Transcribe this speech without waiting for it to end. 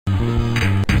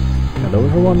Hello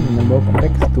everyone, and welcome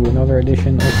back to another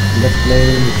edition of Let's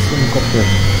Play SimCopter.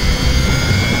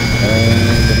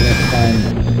 The last time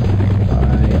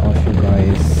I asked you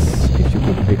guys if you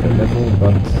could pick a level,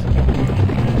 but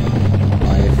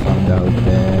I found out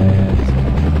that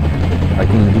I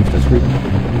couldn't leave the tree,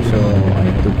 so I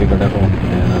had to pick a level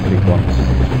and I picked one.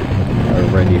 I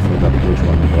already forgot which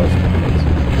one it was.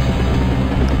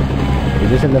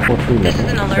 It is a level 3 level, this is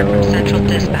an alert from Central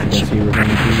Dispatch. See, we're going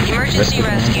to Emergency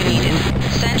rescue needed.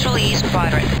 Central East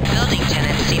Quadrant. Building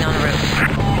tenant seen on roof.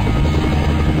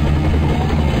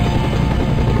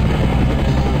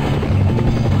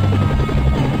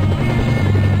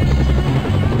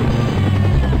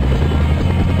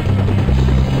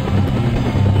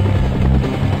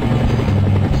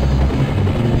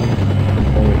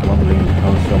 always wondering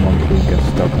how someone could get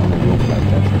stuck on the roof like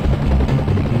that.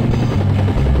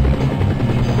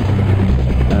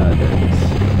 There it is.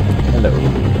 Hello.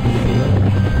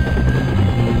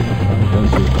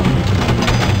 Don't you come here.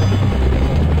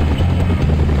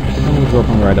 And we'll drop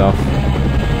him right off.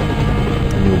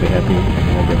 And you'll be happy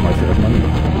and I'll get my share of money.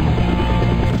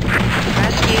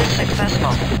 Rescue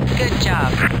successful. Good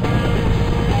job.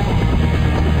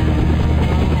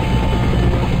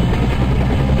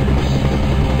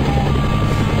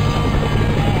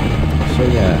 So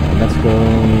yeah, let's go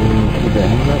to the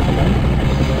hangar again.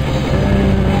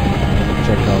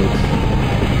 Check out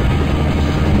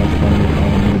how much money I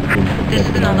need to This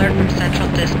is an alert from Central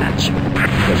Dispatch.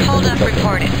 Hold up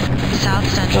reported. South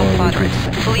Central Quadrant.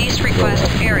 Police request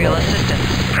aerial assistance.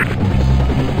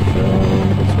 So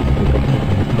let's pick up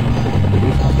the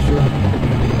police officer.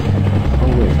 Oh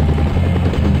wait,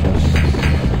 just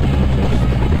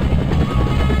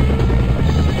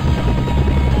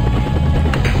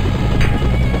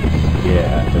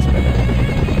yeah, that's better.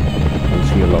 I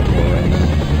see a lot more right now.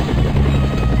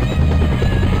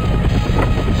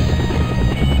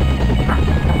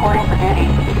 Reporting for duty.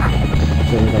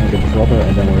 So we're gonna get a dropper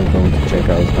and then we're going to check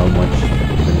out how much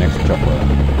the next chopper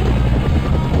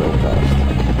will cost.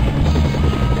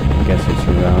 I guess it's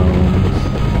around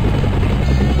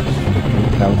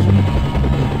 8,000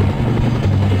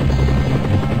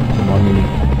 money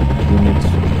units.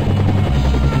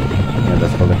 Yeah,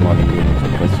 let's call it money units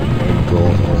because it ain't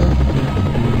gold or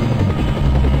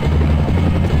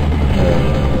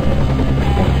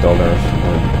dollars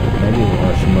or maybe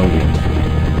or simoleons.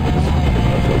 That's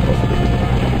also a possibility.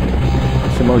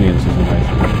 Simoleons is a nice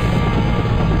word.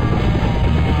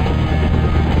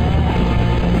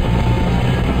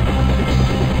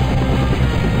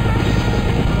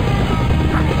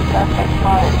 Suspect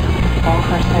spotted. All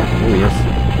pursuit. Oh yes.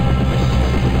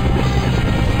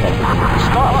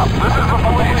 Stop! This is the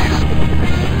police!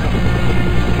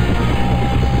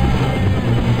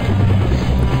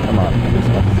 Come on, police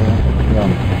officer.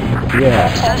 Run. Yeah.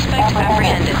 Suspect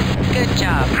apprehended. Good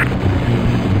job.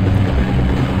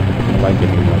 I like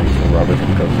giving money to robbers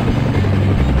because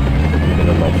you get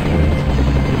a lot for it.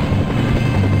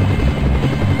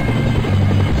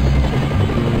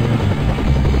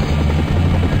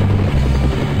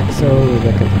 So we're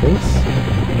back at the base.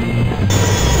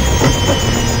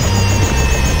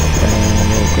 And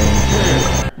we're going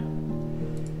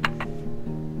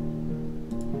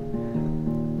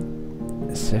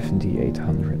to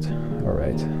 7,800.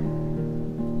 Alright.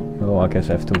 Well, I guess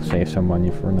I have to save some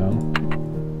money for now.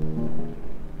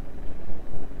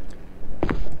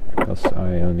 Because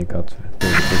I only got 36.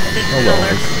 This is an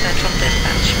alert from Central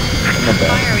Dispatch. Not bad.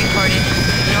 Fire reported.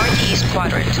 Northeast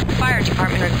Quadrant. Fire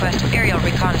department request aerial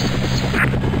reconnaissance.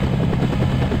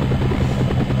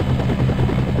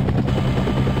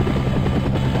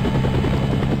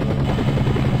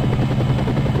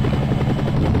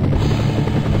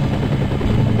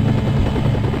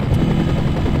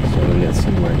 So let's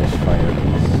see where this fire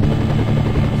is.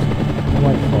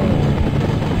 Quite far away.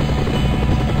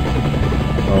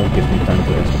 Well, it gives me time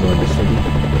to explore the city.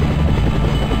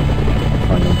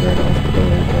 Find out where the hospital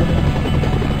is, where the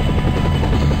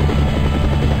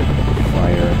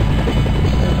fire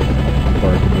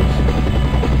department is.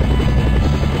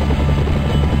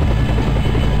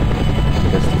 I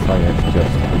guess the fire is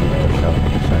just on the other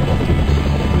side of the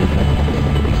river.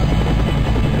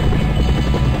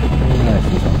 I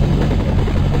see something good here.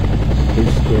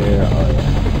 Is there... oh yeah.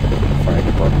 The fire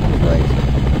department is right.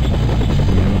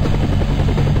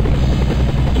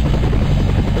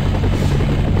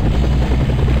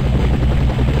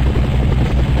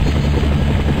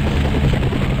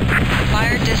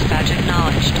 Fire dispatch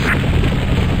acknowledged.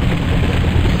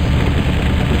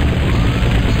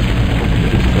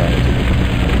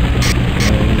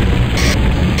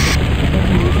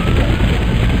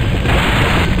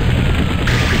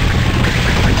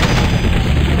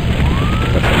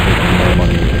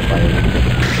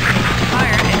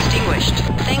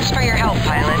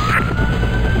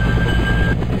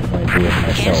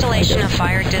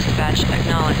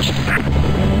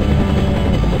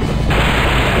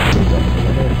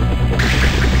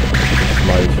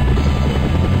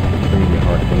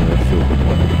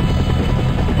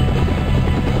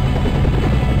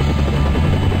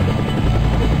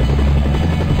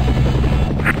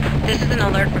 is an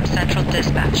alert from Central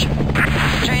Dispatch.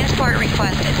 Transport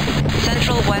requested.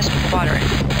 Central West Quadrant.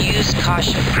 Use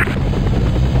caution.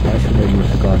 Why should I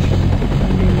use caution?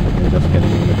 I mean, they're just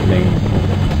getting in the plane,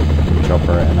 the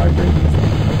chopper, and I bring them from.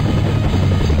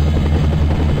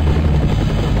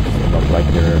 It's not like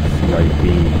they're VIP.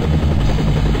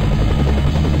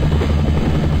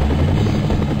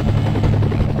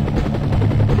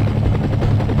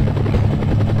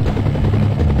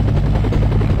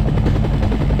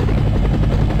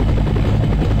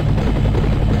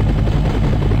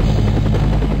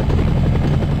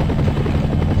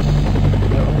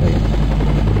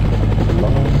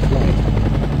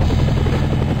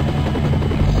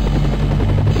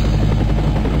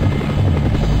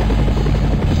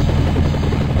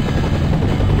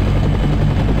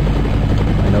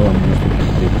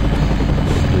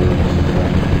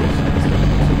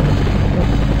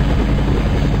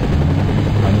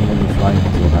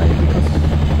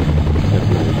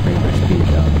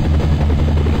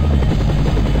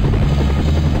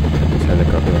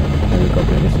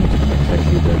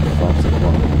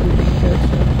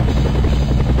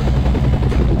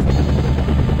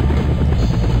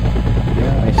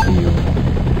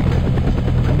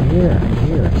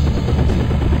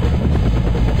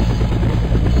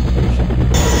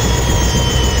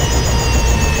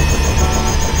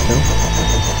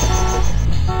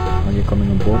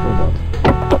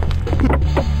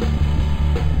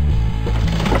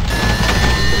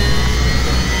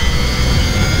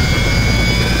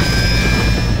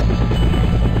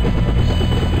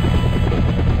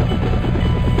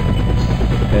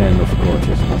 And of course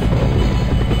it's not for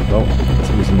all. Well, it's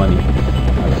his money. I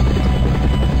like it.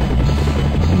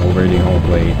 I'm already on the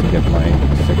way to get my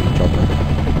second chopper.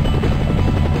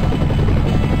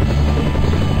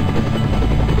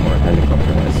 Or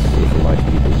helicopter, as civilized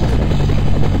people would say.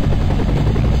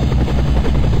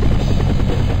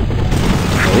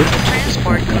 Oh.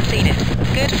 Transport completed.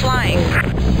 Good flying.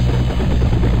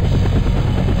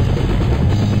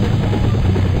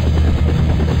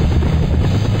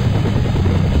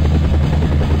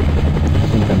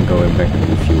 I'm going back to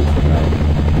the fuel for now.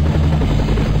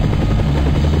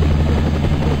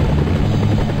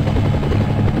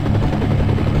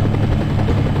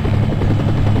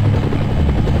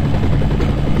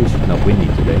 It's not windy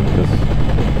today because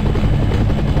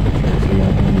actually I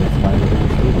can fly with the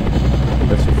stable.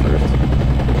 That's the first.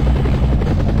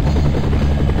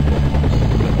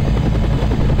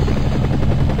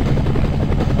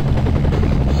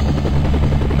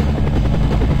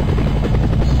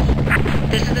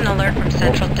 Alert from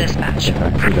Central Dispatch.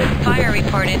 Fire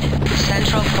reported.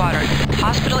 Central Quadrant.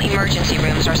 Hospital emergency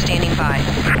rooms are standing by.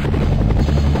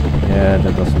 Yeah,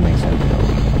 that doesn't make sense at all.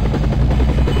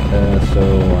 So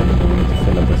I'm going to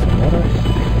fill up with some water.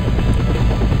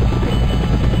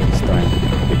 This time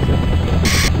with the...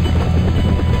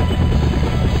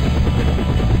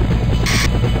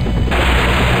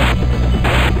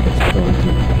 It's going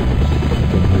to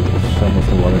get rid of some of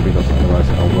the water because otherwise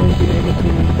I won't be able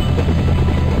to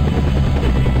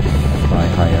fly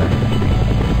higher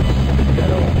at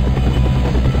all.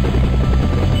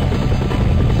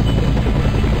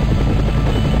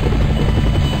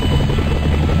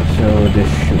 So this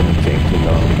shouldn't take too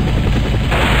long.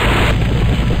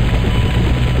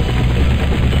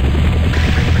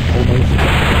 Almost.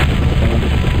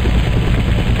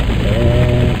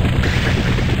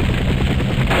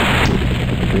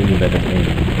 Really bad at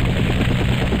aiming.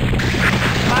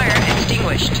 Fire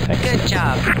extinguished. Excellent. Good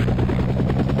job.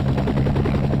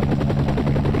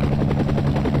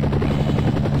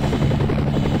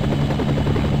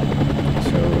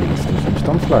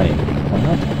 Some flying, why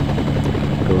not?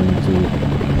 Going to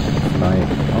fly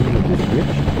under this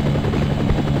bridge.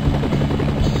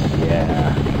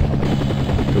 Yeah.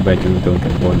 Too bad you don't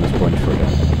get bonus points for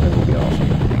that. That would be awesome.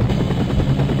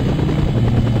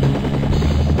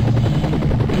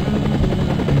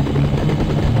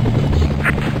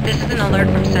 This is an alert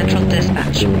from Central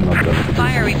Dispatch.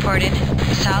 Fire reported.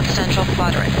 South Central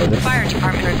Quadrant. Fire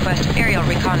department request aerial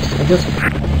reconnaissance. I just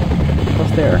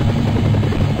was there.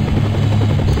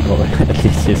 Well, at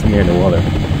least it's near the water.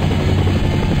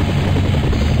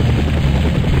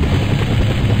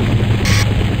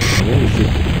 Holy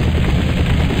shit.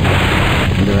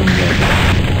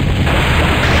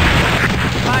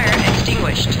 Fire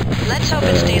extinguished. Let's hope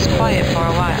it stays quiet for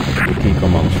a while. The key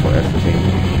commands for everything,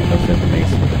 because that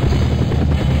makes it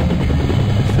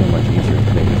so much easier to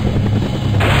play this game.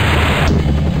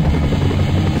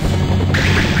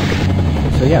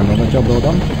 So yeah, another job well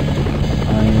done.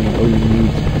 I only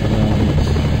need around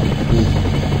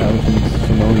 2,000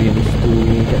 simoleons to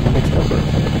get my next chopper.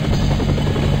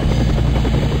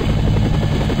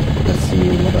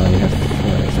 what I have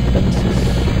for expenses.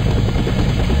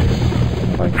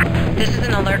 Like my... This is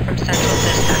an alert from Central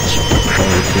Dispatch.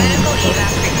 Medical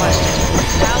evac requested.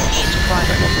 Southeast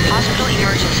quadrant. Hospital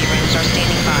emergency rooms are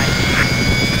standing by.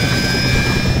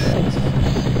 Right.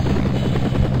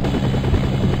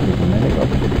 Pick a medic up.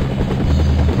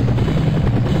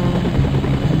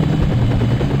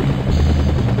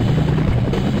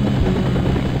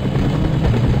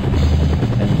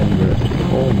 And then we're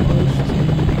almost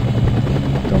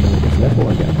done with this level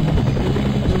again.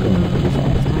 It's going pretty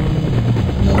fast.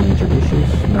 No major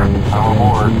issues, no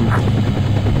strange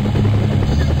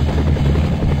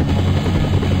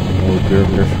no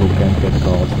burglars who can't get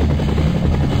caught.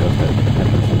 Because that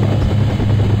happens a lot.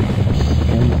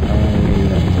 Can I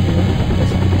land here?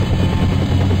 Yes, I can.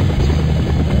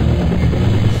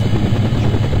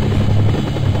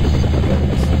 Okay,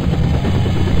 yes.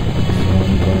 So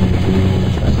I'm going to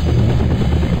try to land here.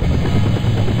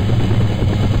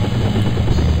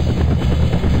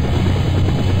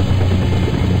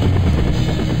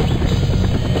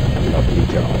 Lovely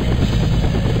job.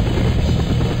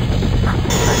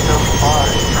 Victim 5.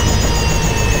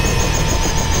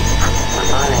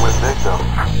 Returning with victim.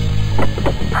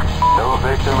 No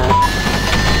victim in...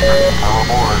 I'm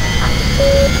aboard.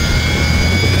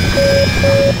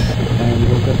 And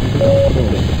we'll get into the hospital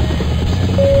then.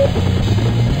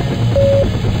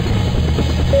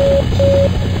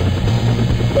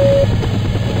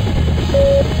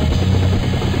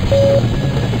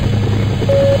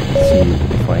 Let's see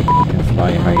if I can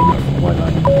fly high enough while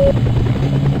I'm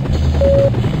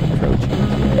approaching it.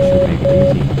 I should make it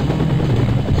easy.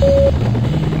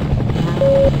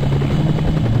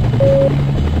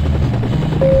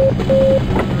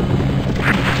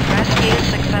 Rescue is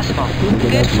successful.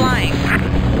 Good flying.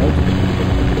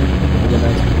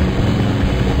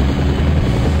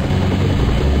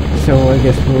 So I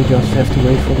guess we'll just have to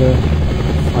wait for the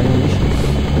final missions.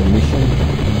 The mission.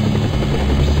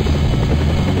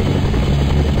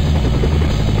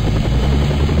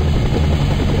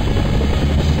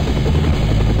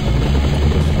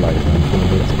 Just fly around for a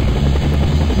bit.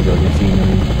 Enjoy the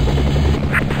scenery.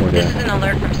 This is an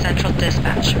alert from Central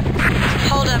Dispatch.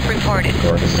 Hold up reported.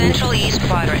 Central East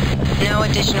Quadrant. No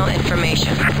additional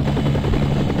information.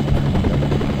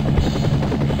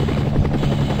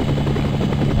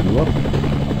 Pick you up.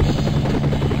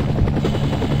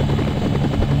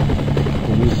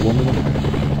 Police woman.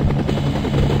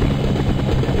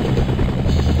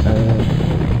 No.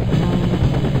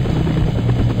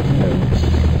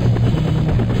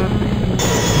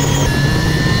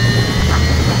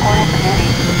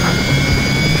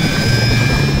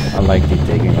 I like the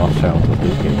taking off sound of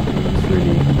this game. It's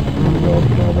really well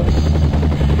done.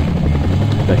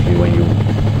 Especially when you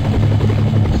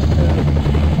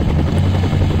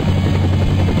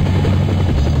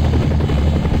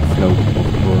float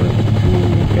before you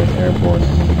get airborne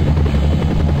and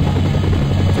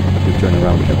you turn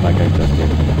around just like I just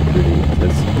did. Really,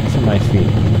 it's a nice feeling,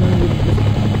 you know, you just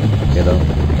get up.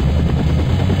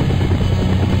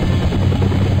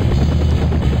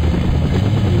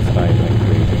 You fly like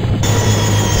crazy.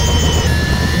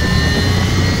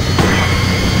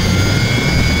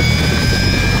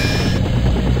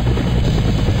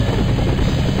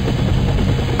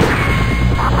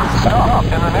 Stop in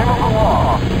the name of the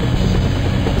law. I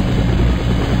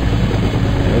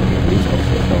hope the police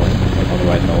officer saw it,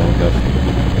 otherwise I won't go.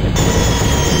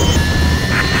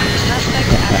 Suspect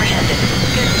apprehended.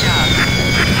 Good job.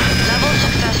 Level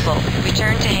successful.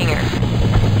 Return to hangar.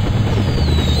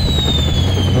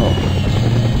 Oh.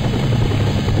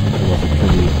 That was a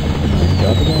pretty nice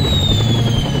job again.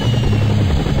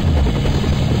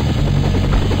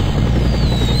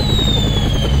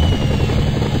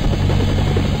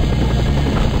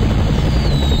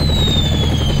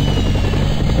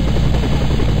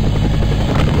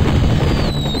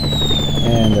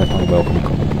 And there's my welcome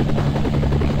comment.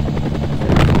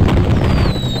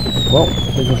 Well,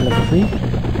 this was level 3.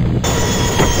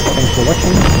 Thanks for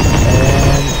watching,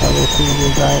 and I will see you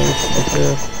guys at the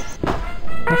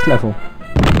next level.